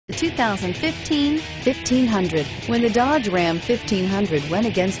The 2015 1500. When the Dodge Ram 1500 went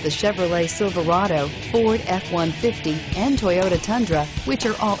against the Chevrolet Silverado, Ford F-150, and Toyota Tundra, which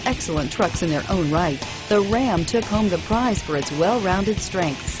are all excellent trucks in their own right, the Ram took home the prize for its well-rounded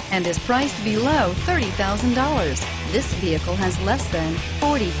strengths and is priced below $30,000. This vehicle has less than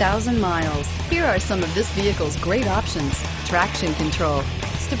 40,000 miles. Here are some of this vehicle's great options: traction control,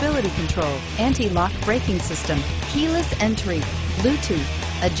 stability control, anti-lock braking system, keyless entry, Bluetooth,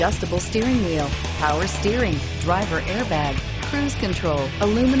 adjustable steering wheel, power steering, driver airbag, cruise control,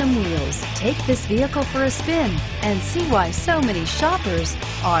 aluminum wheels. Take this vehicle for a spin and see why so many shoppers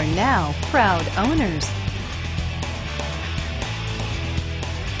are now proud owners.